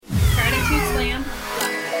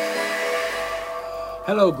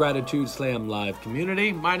Hello, Gratitude Slam Live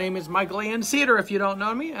community. My name is Michael Ian Cedar, if you don't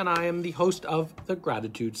know me, and I am the host of the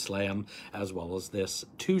Gratitude Slam, as well as this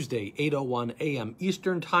Tuesday, 8:01 a.m.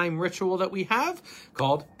 Eastern Time ritual that we have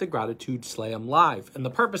called the Gratitude Slam Live. And the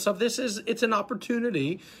purpose of this is it's an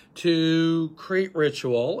opportunity to create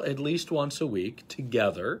ritual at least once a week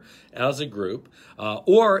together as a group,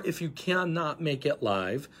 or if you cannot make it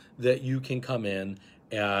live, that you can come in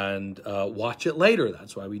and watch it later.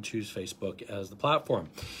 That's why we choose Facebook as the platform.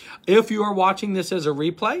 If you are watching this as a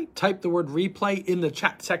replay, type the word replay in the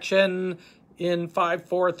chat section in 5,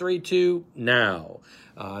 4, 3, 2, now.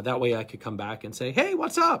 That way I could come back and say, hey,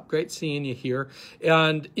 what's up? Great seeing you here.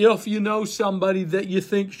 And if you know somebody that you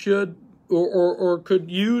think should or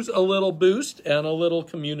could use a little boost and a little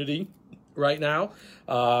community right now,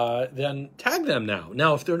 then tag them now.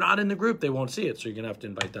 Now, if they're not in the group, they won't see it, so you're going to have to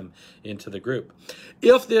invite them into the group.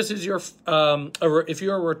 If this is your, if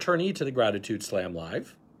you're a returnee to the Gratitude Slam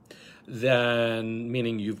Live, then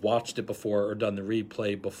meaning you've watched it before or done the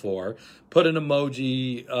replay before, put an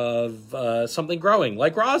emoji of something growing,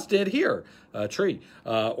 like Roz did here, a tree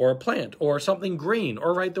or a plant or something green,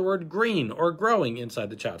 or write the word green or growing inside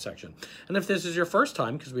the chat section. And if this is your first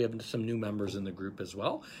time, because we have some new members in the group as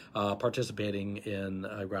well, participating in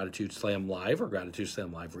Gratitude Slam Live or Gratitude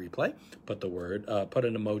Slam Live replay, put the word, put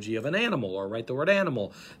an emoji of an animal or write the word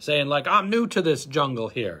animal, saying like, I'm new to this jungle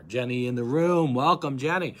here. Jenny in the room. Welcome,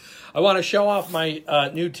 Jenny. I want to show off my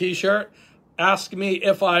new t-shirt. Ask me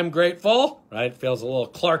if I'm grateful, right? Feels a little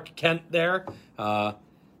Clark Kent there. And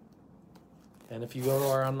if you go to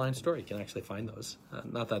our online store, you can actually find those.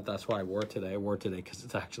 Not that that's why I wore it today. I wore it today because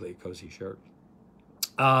it's actually a cozy shirt.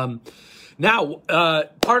 Now,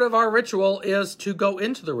 part of our ritual is to go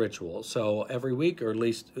into the ritual. So every week, or at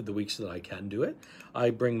least the weeks that I can do it,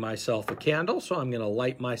 I bring myself a candle. So I'm going to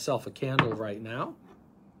light myself a candle right now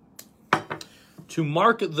to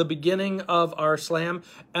mark the beginning of our slam,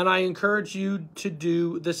 and I encourage you to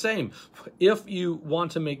do the same. If you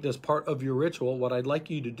want to make this part of your ritual, what I'd like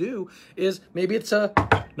you to do is maybe it's a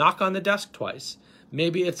knock on the desk twice.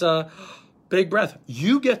 Maybe it's a big breath.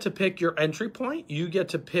 You get to pick your entry point. You get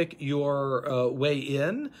to pick your way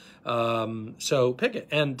in. So pick it.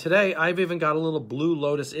 And today I've even got a little blue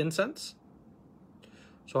lotus incense.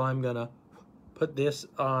 So I'm going to put this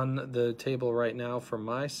on the table right now for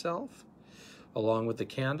myself, along with the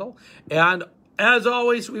candle. And as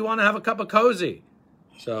always, we want to have a cup of cozy.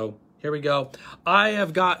 So here we go. I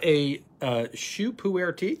have got a Shu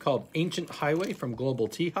Pu'er tea called Ancient Highway from Global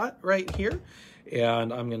Tea Hut right here.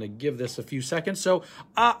 And I'm going to give this a few seconds. So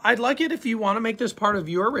I'd like it, if you want to make this part of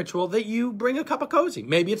your ritual, that you bring a cup of cozy.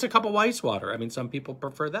 Maybe it's a cup of ice water. I mean, some people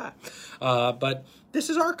prefer that. But this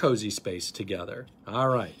is our cozy space together. All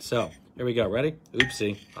right. So here we go. Ready?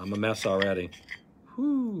 Oopsie. I'm a mess already.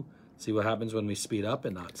 Whoo. See what happens when we speed up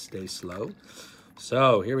and not stay slow.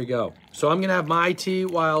 So here we go. So I'm going to have my tea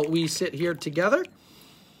while we sit here together.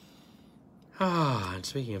 And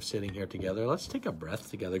speaking of sitting here together, let's take a breath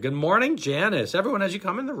together. Good morning, Janice. Everyone, as you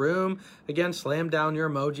come in the room, again, slam down your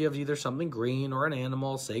emoji of either something green or an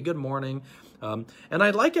animal. Say good morning. And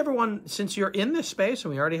I'd like everyone, since you're in this space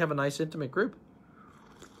and we already have a nice intimate group,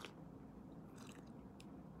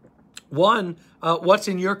 one, what's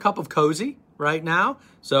in your cup of cozy right now?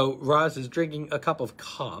 So Roz is drinking a cup of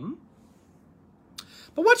calm.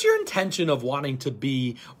 But what's your intention of wanting to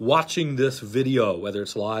be watching this video, whether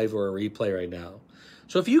it's live or a replay right now?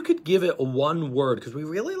 So if you could give it one word, because we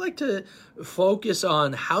really like to focus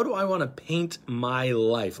on how do I want to paint my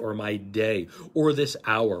life or my day or this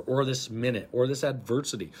hour or this minute or this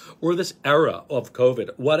adversity or this era of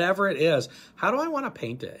COVID, whatever it is, how do I want to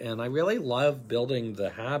paint it? And I really love building the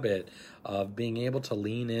habit of being able to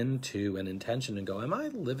lean into an intention and go, am I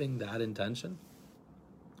living that intention?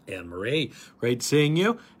 Anne Marie, great seeing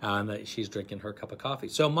you. And she's drinking her cup of coffee.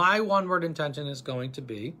 So my one-word intention is going to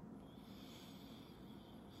be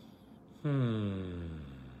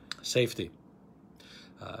safety.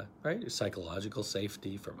 Right? Psychological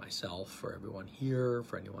safety for myself, for everyone here,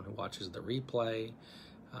 for anyone who watches the replay,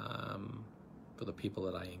 for the people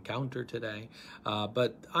that I encounter today.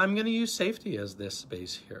 But I'm going to use safety as this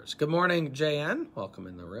space here. So good morning, JN. Welcome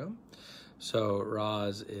in the room. So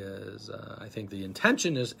Roz is, I think the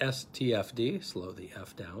intention is STFD, slow the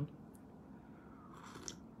F down.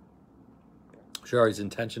 Sherry's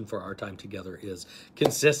intention for our time together is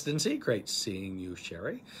consistency. Great seeing you,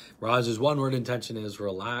 Sherry. Roz's one-word intention is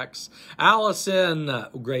relax. Allison,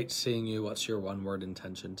 great seeing you. What's your one-word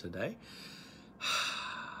intention today?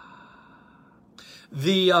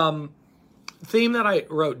 The theme that I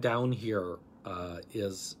wrote down here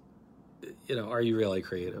is, are you really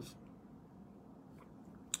creative?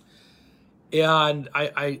 And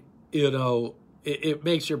it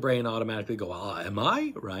makes your brain automatically go, oh, am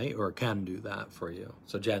I? Right? Or can do that for you.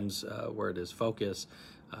 So Jen's word is focus.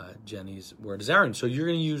 Jenny's word is errands. So you're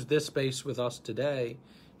going to use this space with us today,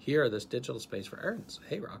 here, this digital space for errands.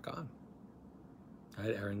 Hey, rock on.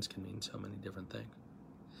 Right? Errands can mean so many different things.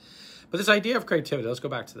 But this idea of creativity, let's go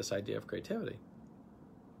back to this idea of creativity.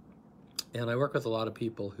 And I work with a lot of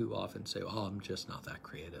people who often say, oh, I'm just not that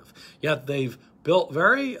creative. Yet they've built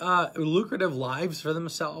very lucrative lives for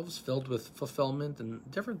themselves, filled with fulfillment and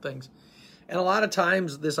different things. And a lot of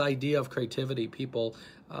times this idea of creativity, people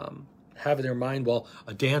have in their mind, well,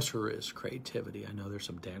 a dancer is creativity. I know there's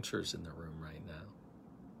some dancers in the room right now.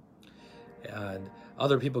 And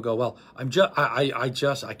other people go, well, I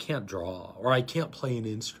can't draw, or I can't play an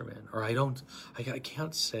instrument, or I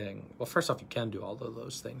can't sing. Well, first off, you can do all of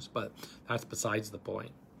those things, but that's besides the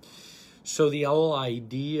point. So the whole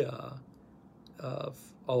idea of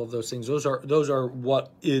all of those things, those are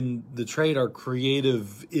what in the trade are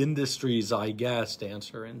creative industries, I guess,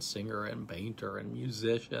 dancer and singer and painter and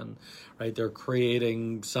musician, right? They're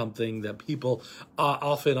creating something that people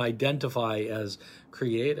often identify as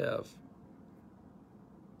creative.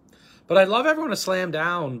 But I'd love everyone to slam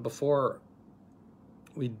down before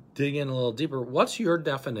we dig in a little deeper. What's your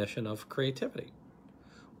definition of creativity?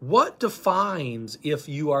 What defines if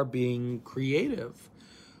you are being creative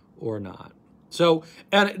or not? So,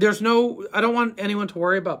 and I don't want anyone to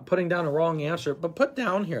worry about putting down a wrong answer, but put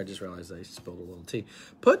down here, I just realized I spilled a little tea.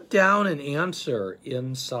 Put down an answer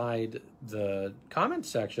inside the comment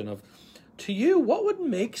section of, to you, what would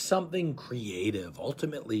make something creative,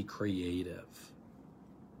 ultimately creative?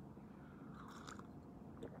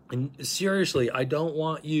 And seriously, I don't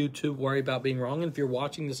want you to worry about being wrong. And if you're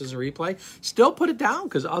watching this as a replay, still put it down,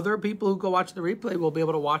 because other people who go watch the replay will be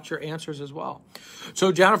able to watch your answers as well.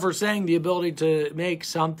 So Jennifer's saying the ability to make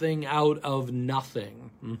something out of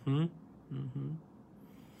nothing.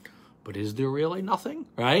 But is there really nothing?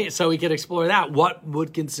 Right? So we can explore that. What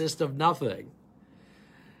would consist of nothing?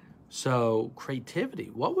 So creativity.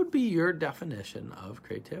 What would be your definition of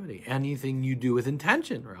creativity? Anything you do with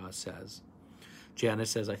intention, Ross says.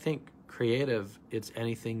 Janice says, I think creative, it's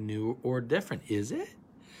anything new or different. Is it?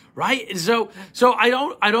 Right? So I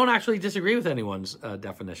don't actually disagree with anyone's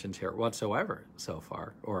definitions here whatsoever so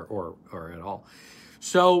far, or at all.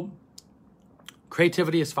 So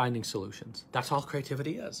creativity is finding solutions. That's all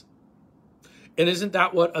creativity is. And isn't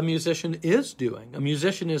that what a musician is doing? A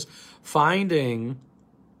musician is finding,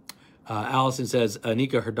 Allison says,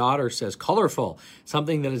 Anika, her daughter, says, colorful,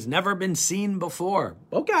 something that has never been seen before.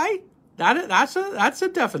 Okay. That's a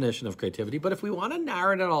definition of creativity. But if we want to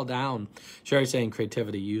narrow it all down, Sherry's saying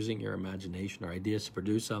creativity, using your imagination or ideas to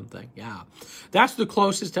produce something. Yeah, that's the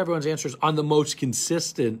closest to everyone's answers on the most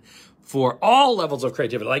consistent for all levels of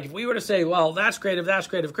creativity. Like if we were to say, well, that's creative.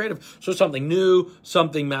 So something new,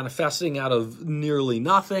 something manifesting out of nearly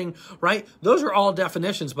nothing, right? Those are all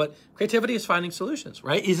definitions, but creativity is finding solutions,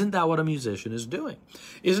 right? Isn't that what a musician is doing?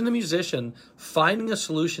 Isn't a musician finding a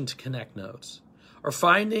solution to connect notes? Or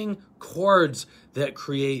finding chords that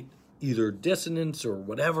create either dissonance or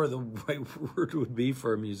whatever the right word would be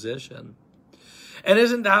for a musician. And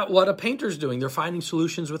isn't that what a painter's doing? They're finding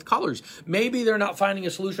solutions with colors. Maybe they're not finding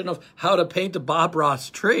a solution of how to paint a Bob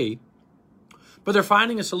Ross tree, but they're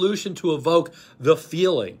finding a solution to evoke the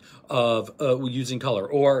feeling of using color,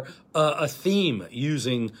 or a theme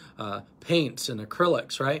using paints and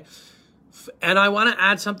acrylics, right? And I want to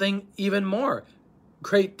add something even more.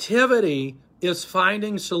 Creativity is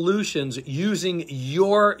finding solutions using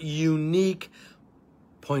your unique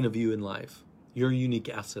point of view in life, your unique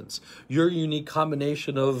essence, your unique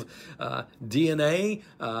combination of DNA,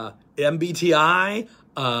 MBTI,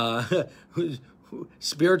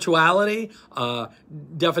 spirituality,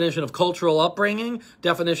 definition of cultural upbringing,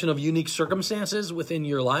 definition of unique circumstances within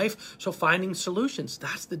your life. So finding solutions,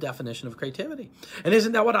 that's the definition of creativity. And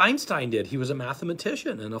isn't that what Einstein did? He was a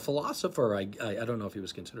mathematician and a philosopher. I don't know if he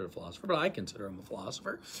was considered a philosopher, but I consider him a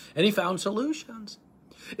philosopher. And he found solutions.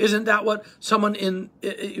 Isn't that what someone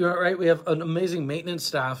right? We have an amazing maintenance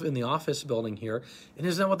staff in the office building here. And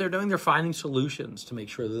isn't that what they're doing? They're finding solutions to make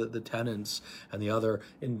sure that the tenants and the other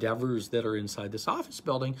endeavors that are inside this office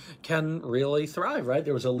building can really thrive, right?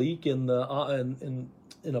 There was a leak in the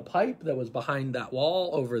in a pipe that was behind that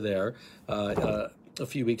wall over there a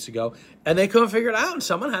few weeks ago, and they couldn't figure it out. And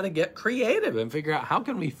someone had to get creative and figure out, how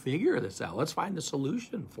can we figure this out? Let's find a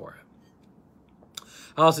solution for it.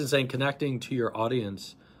 Allison's saying connecting to your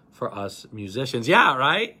audience for us musicians. Yeah,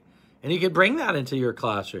 right? And you could bring that into your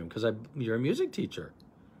classroom because you're a music teacher.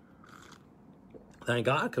 Thank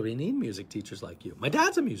God, because we need music teachers like you. My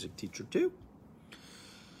dad's a music teacher too.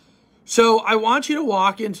 So I want you to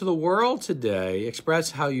walk into the world today,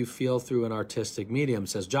 express how you feel through an artistic medium,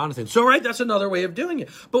 says Jonathan. So, right, that's another way of doing it.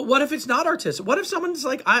 But what if it's not artistic? What if someone's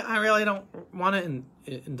like, I really don't want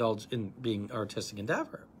to indulge in being artistic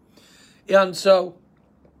endeavor? And so,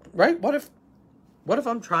 right, what if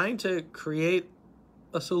I'm trying to create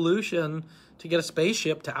a solution to get a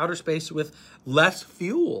spaceship to outer space with less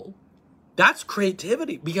fuel? That's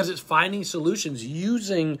creativity, because it's finding solutions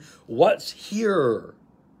using what's here.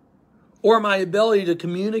 Or my ability to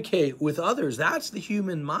communicate with others. That's the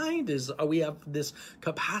human mind, is we have this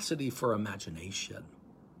capacity for imagination.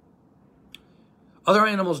 Other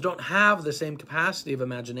animals don't have the same capacity of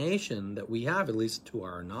imagination that we have, at least to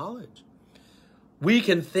our knowledge. We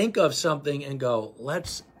can think of something and go,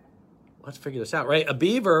 let's figure this out, right? A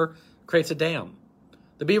beaver creates a dam.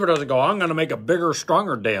 The beaver doesn't go, I'm going to make a bigger,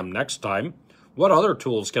 stronger dam next time. What other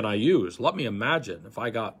tools can I use? Let me imagine if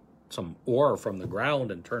I got some ore from the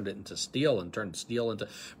ground and turned it into steel and turned steel into...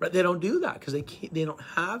 But they don't do that because they don't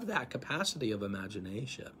have that capacity of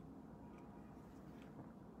imagination.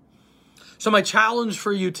 So my challenge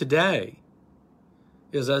for you today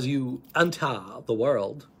is, as you enter the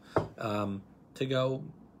world, to go,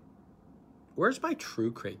 where's my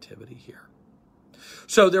true creativity here?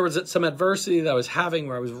 So there was some adversity that I was having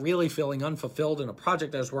where I was really feeling unfulfilled in a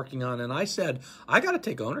project I was working on. And I said, I got to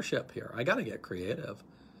take ownership here. I got to get creative.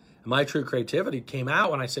 And my true creativity came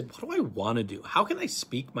out when I said, what do I want to do? How can I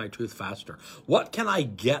speak my truth faster? What can I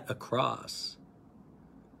get across?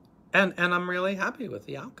 And I'm really happy with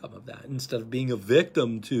the outcome of that. Instead of being a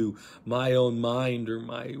victim to my own mind or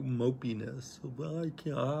my mopiness, well, I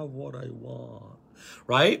can't have what I want,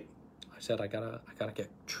 right? I said, I gotta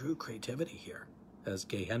get true creativity here, as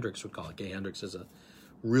Gay Hendricks would call it. Gay Hendricks is a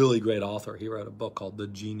really great author. He wrote a book called The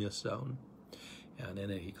Genius Zone. And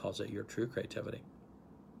in it, he calls it your true creativity.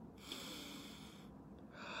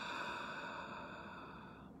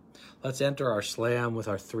 Let's enter our slam with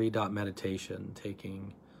our 3-dot meditation,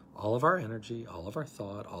 taking all of our energy, all of our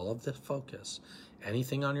thought, all of the focus,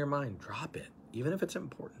 anything on your mind, drop it. Even if it's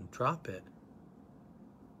important, drop it.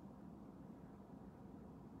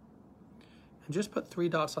 And just put 3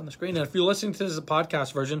 dots on the screen. And if you're listening to this as a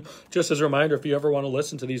podcast version, just as a reminder, if you ever want to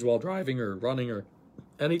listen to these while driving or running or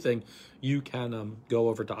anything, you can go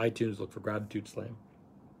over to iTunes, look for Gratitude Slam,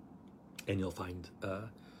 and you'll find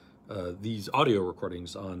these audio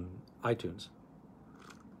recordings on iTunes.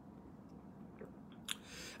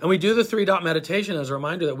 And we do the 3-dot meditation as a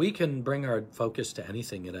reminder that we can bring our focus to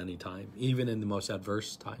anything at any time, even in the most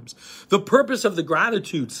adverse times. The purpose of the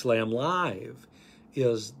Gratitude Slam Live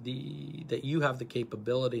is that you have the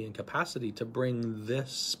capability and capacity to bring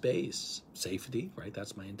this space, safety, right?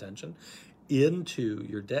 That's my intention, into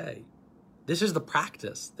your day. This is the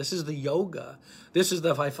practice. This is the yoga. This is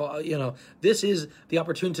this is the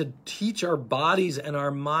opportunity to teach our bodies and our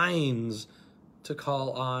minds to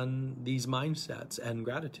call on these mindsets and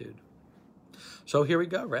gratitude. So here we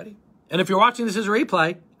go. Ready? And if you're watching this as a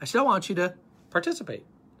replay, I still want you to participate.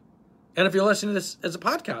 And if you're listening to this as a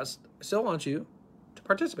podcast, I still want you to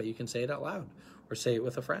participate. You can say it out loud or say it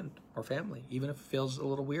with a friend or family, even if it feels a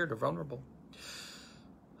little weird or vulnerable.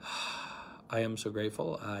 I am so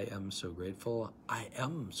grateful. I am so grateful. I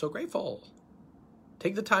am so grateful.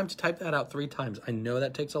 Take the time to type that out 3 times. I know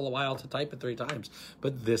that takes a little while to type it 3 times,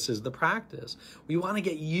 but this is the practice. We want to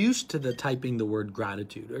get used to typing the word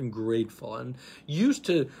gratitude and grateful, and used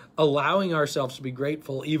to allowing ourselves to be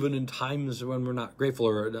grateful even in times when we're not grateful,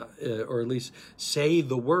 or at least say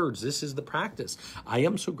the words. This is the practice. I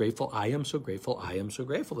am so grateful. I am so grateful. I am so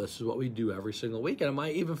grateful. This is what we do every single week, and it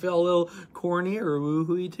might even feel a little corny or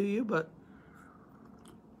woo-hooey to you, but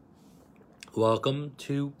welcome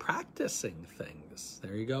to practicing things.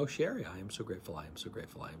 There you go, Sherry. I am so grateful. I am so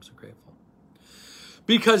grateful. I am so grateful.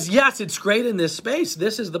 Because yes, it's great in this space.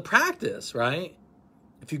 This is the practice, right?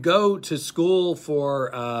 If you go to school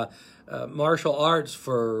for martial arts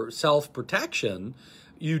for self-protection,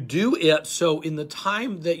 you do it so in the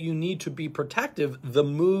time that you need to be protective, the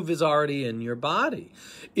move is already in your body.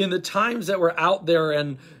 In the times that we're out there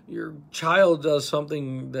and your child does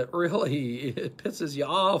something that really it pisses you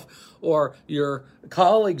off, or your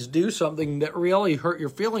colleagues do something that really hurt your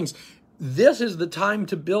feelings, this is the time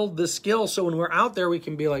to build the skill. So when we're out there, we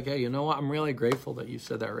can be like, hey, you know what? I'm really grateful that you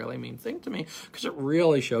said that really mean thing to me, because it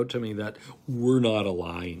really showed to me that we're not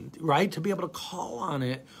aligned, right? To be able to call on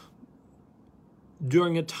it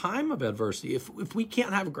during a time of adversity. If we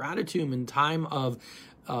can't have gratitude in time of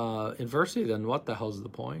adversity, then what the hell's the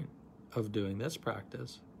point of doing this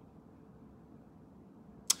practice?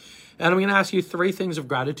 And I'm going to ask you 3 things of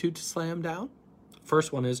gratitude to slam down.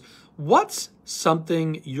 First one is, what's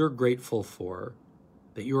something you're grateful for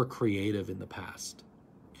that you were creative in the past,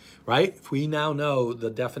 right? If we now know the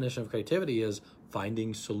definition of creativity is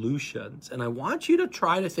finding solutions. And I want you to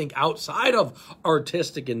try to think outside of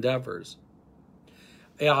artistic endeavors.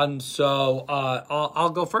 And so I'll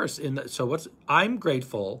go first. I'm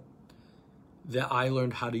grateful that I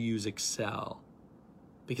learned how to use Excel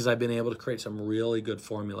because I've been able to create some really good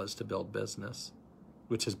formulas to build business,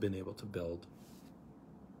 which has been able to build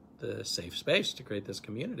the safe space to create this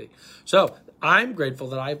community. So I'm grateful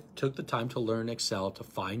that I took the time to learn Excel, to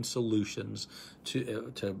find solutions,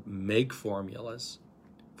 to make formulas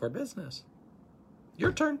for business.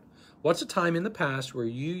 Your turn. What's a time in the past where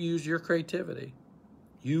you used your creativity?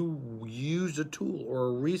 You used a tool or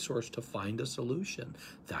a resource to find a solution.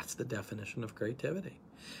 That's the definition of creativity.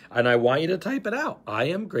 And I want you to type it out. I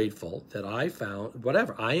am grateful that I found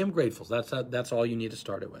whatever. I am grateful. That's all you need to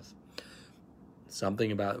start it with.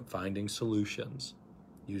 Something about finding solutions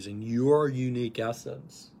using your unique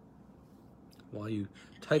essence. While you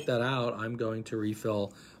type that out, I'm going to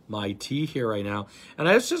refill my tea here right now. And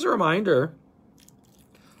just as a reminder,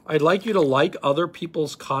 I'd like you to like other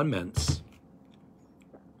people's comments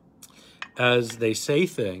as they say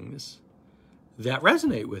things that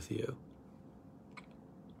resonate with you.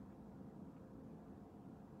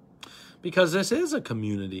 Because this is a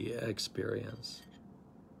community experience.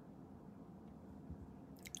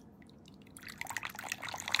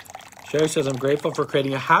 Sherry says, I'm grateful for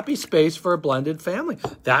creating a happy space for a blended family.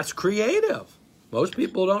 That's creative. Most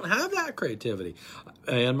people don't have that creativity.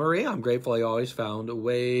 And Maria, I'm grateful I always found a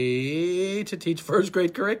way to teach first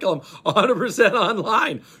grade curriculum 100%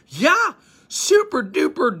 online. Yeah, super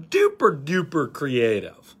duper duper duper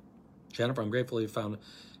creative. Jennifer, I'm grateful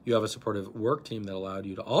you have a supportive work team that allowed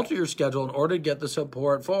you to alter your schedule in order to get the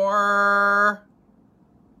support for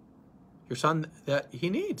your son that he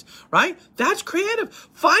needs, right? That's creative.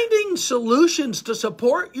 Finding solutions to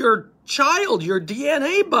support your child, your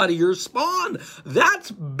DNA buddy, your spawn. That's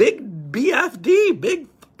big BFD, big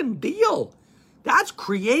fucking deal. That's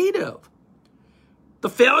creative. The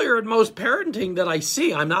failure in most parenting that I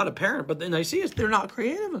see, I'm not a parent, but then I see is they're not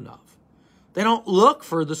creative enough. They don't look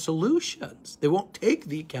for the solutions. They won't take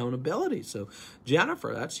the accountability. So,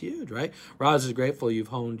 Jennifer, that's huge, right? Roz is grateful you've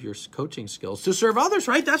honed your coaching skills to serve others,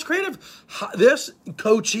 right? That's creative. This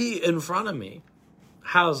coachee in front of me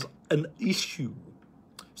has an issue,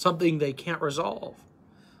 something they can't resolve.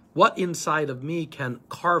 What inside of me can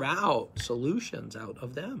carve out solutions out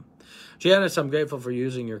of them? Janice, I'm grateful for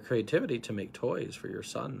using your creativity to make toys for your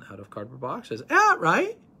son out of cardboard boxes. Yeah,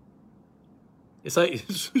 right? It's like,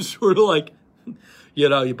 it's sort of like, you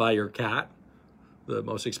know, you buy your cat the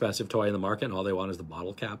most expensive toy in the market, and all they want is the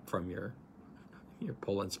bottle cap from your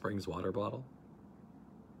Poland Springs water bottle.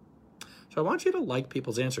 So I want you to like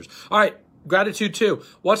people's answers. All right, gratitude 2.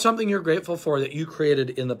 What's something you're grateful for that you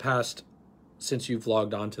created in the past since you've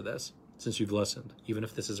logged on to this, since you've listened, even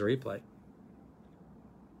if this is a replay?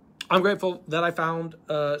 I'm grateful that I found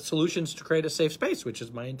solutions to create a safe space, which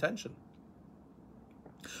is my intention.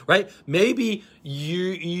 Right? Maybe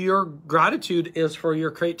your gratitude is for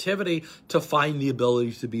your creativity to find the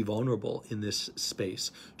ability to be vulnerable in this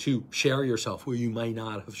space, to share yourself where you might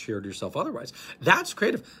not have shared yourself otherwise. That's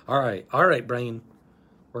creative. All right, brain.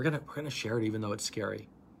 We're gonna share it even though it's scary.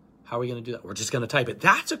 How are we gonna do that? We're just gonna type it.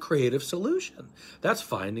 That's a creative solution. That's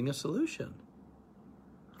finding a solution.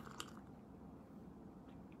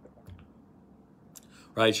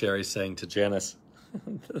 Right, Sherry's saying to Janice,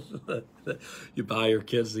 you buy your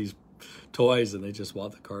kids these toys and they just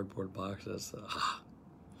want the cardboard boxes.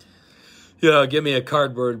 Give me a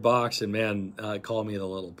cardboard box and man, call me the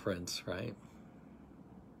Little Prince, right?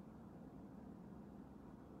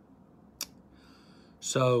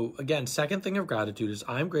 So again, second thing of gratitude is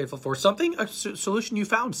I'm grateful for a solution you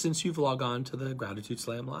found since you've logged on to the Gratitude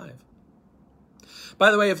Slam Live. By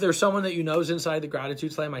the way, if there's someone that you know is inside the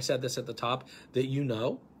Gratitude Slam, I said this at the top, that you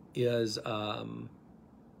know is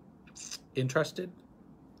interested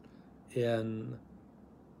in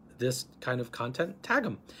this kind of content, tag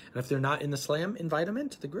them. And if they're not in the Slam, invite them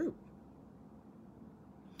into the group.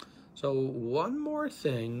 So one more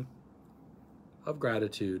thing of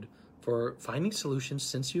gratitude for finding solutions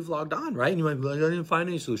since you've logged on, right? And you might be like, I didn't find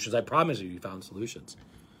any solutions. I promise you found solutions.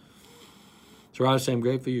 So I was saying, I'm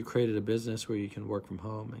grateful you created a business where you can work from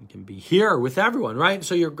home and can be here with everyone, right?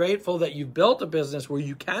 So you're grateful that you've built a business where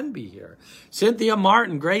you can be here. Cynthia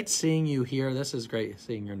Martin, great seeing you here. This is great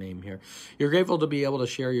seeing your name here. You're grateful to be able to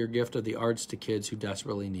share your gift of the arts to kids who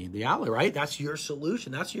desperately need the outlet, right? That's your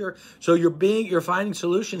solution. So you're finding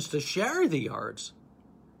solutions to share the arts.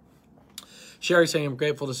 Sherry saying, I'm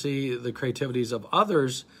grateful to see the creativities of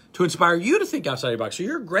others to inspire you to think outside your box. So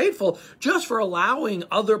you're grateful just for allowing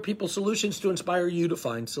other people's solutions to inspire you to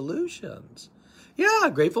find solutions. Yeah,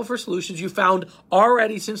 grateful for solutions you found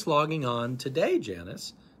already since logging on today,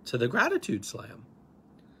 Janice, to the Gratitude Slam.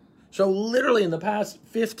 So literally in the past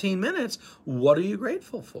 15 minutes, what are you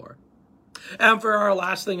grateful for? And for our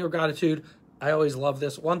last thing of gratitude, I always love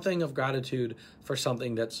this. One thing of gratitude for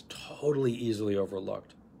something that's totally easily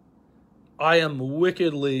overlooked. I am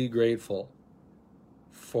wickedly grateful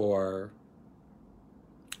for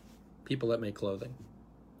people that make clothing.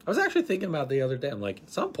 I was actually thinking about it the other day. I'm like, at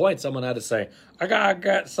some point someone had to say, I gotta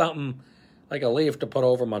get something like a leaf to put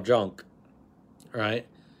over my junk, right?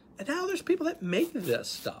 And now there's people that make this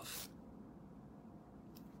stuff.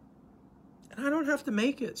 And I don't have to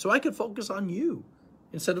make it. So I could focus on you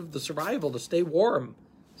instead of the survival to stay warm.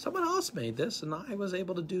 Someone else made this, and I was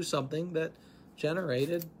able to do something that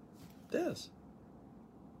generated this.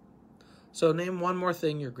 So name one more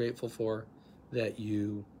thing you're grateful for that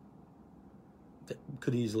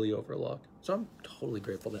could easily overlook. So I'm totally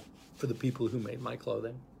grateful for the people who made my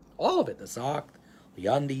clothing. All of it, the sock, the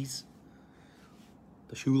undies,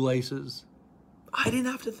 the shoelaces. I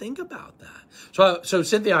didn't have to think about that. So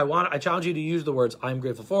Cynthia, I challenge you to use the words I'm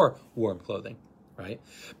grateful for warm clothing, right?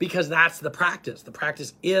 Because that's the practice. The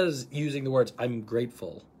practice is using the words I'm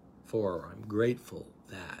grateful for, or I'm grateful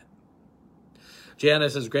that.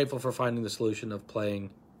 Janice is grateful for finding the solution of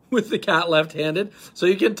playing with the cat left-handed so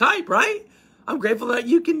you can type, right? I'm grateful that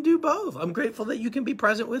you can do both. I'm grateful that you can be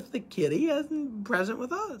present with the kitty and present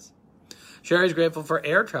with us. Sherry's grateful for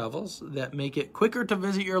air travels that make it quicker to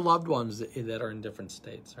visit your loved ones that are in different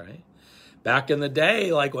states, right? Back in the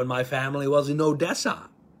day, like when my family was in Odessa,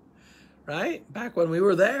 right? Back when we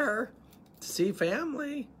were there to see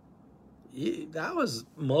family, that was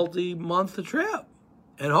multi-month trip.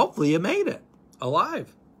 And hopefully you made it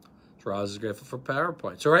alive. Roz is grateful for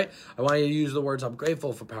PowerPoint. So, right, I want you to use the words, I'm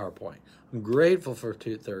grateful for PowerPoint. I'm grateful for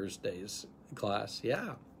Thursday's class.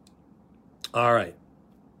 Yeah. All right.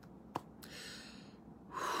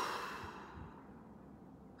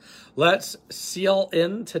 Let's seal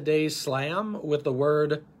in today's slam with the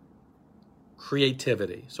word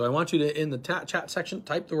creativity. So I want you to, in the chat section,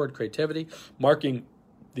 type the word creativity, marking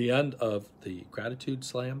the end of the gratitude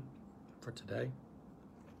slam for today.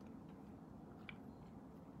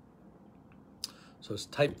 So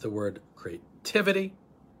type the word creativity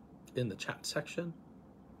in the chat section.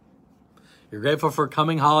 You're grateful for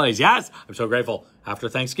coming holidays. Yes, I'm so grateful. After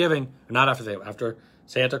Thanksgiving, or not after Thanksgiving, after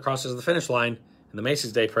Santa crosses the finish line in the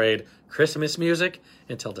Macy's Day Parade, Christmas music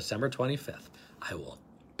until December 25th. I will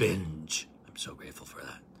binge. I'm so grateful for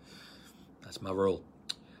that. That's my rule.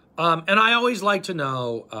 And I always like to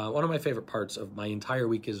know, one of my favorite parts of my entire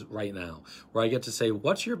week is right now, where I get to say,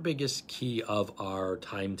 what's your biggest key of our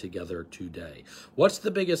time together today? What's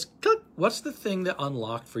the thing that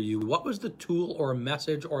unlocked for you? What was the tool or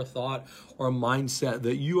message or thought or mindset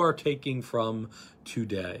that you are taking from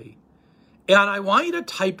today? And I want you to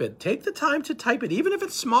type it. Take the time to type it, even if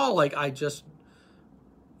it's small, like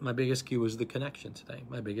my biggest key was the connection today.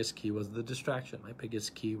 My biggest key was the distraction. My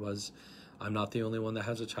biggest key was I'm not the only one that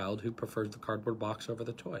has a child who prefers the cardboard box over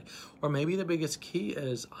the toy. Or maybe the biggest key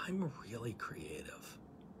is I'm really creative.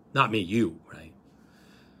 Not me, you, right?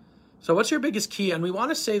 So what's your biggest key? And we want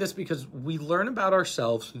to say this because we learn about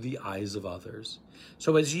ourselves through the eyes of others.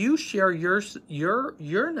 So as you share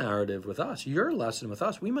your narrative with us, your lesson with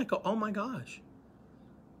us, we might go, oh my gosh,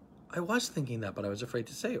 I was thinking that, but I was afraid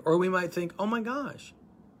to say it. Or we might think, oh my gosh,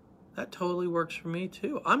 that totally works for me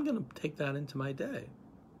too. I'm going to take that into my day.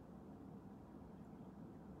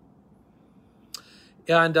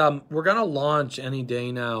 And we're going to launch any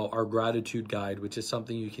day now our gratitude guide, which is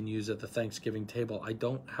something you can use at the Thanksgiving table. I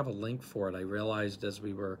don't have a link for it. I realized as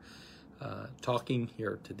we were talking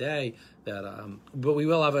here today that, but we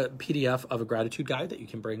will have a PDF of a gratitude guide that you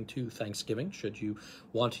can bring to Thanksgiving should you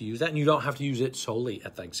want to use that. And you don't have to use it solely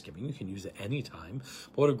at Thanksgiving. You can use it anytime.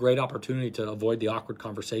 But what a great opportunity to avoid the awkward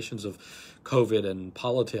conversations of COVID and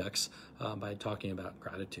politics by talking about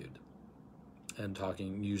gratitude. And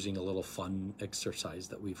using a little fun exercise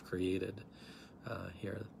that we've created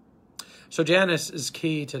here. So Janice's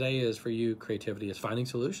key today is for you, creativity is finding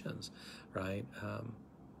solutions, right?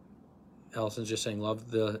 Allison's just saying, love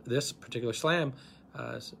this particular slam.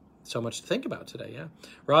 So much to think about today, yeah.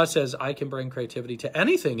 Roz says, I can bring creativity to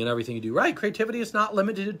anything and everything you do. Right, creativity is not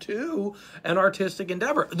limited to an artistic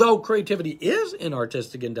endeavor. Though creativity is in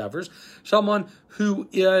artistic endeavors, someone who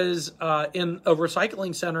is in a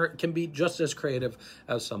recycling center can be just as creative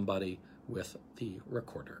as somebody with the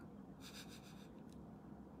recorder.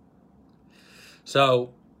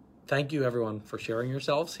 So, thank you, everyone, for sharing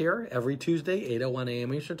yourselves here every Tuesday, 8:01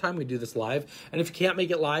 a.m. Eastern Time. We do this live. And if you can't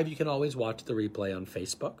make it live, you can always watch the replay on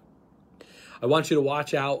Facebook. I want you to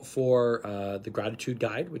watch out for the Gratitude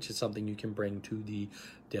Guide, which is something you can bring to the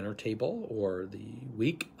dinner table or the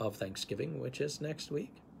week of Thanksgiving, which is next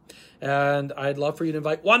week. And I'd love for you to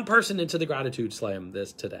invite one person into the Gratitude Slam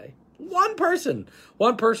today. One person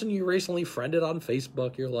you recently friended on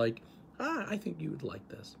Facebook. You're like, I think you would like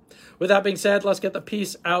this. With that being said, let's get the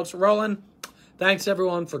peace outs rolling. Thanks,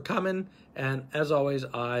 everyone, for coming. And as always,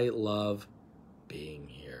 I love being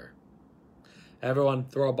here. Everyone,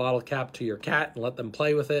 throw a bottle cap to your cat and let them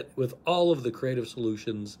play with it with all of the creative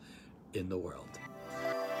solutions in the world.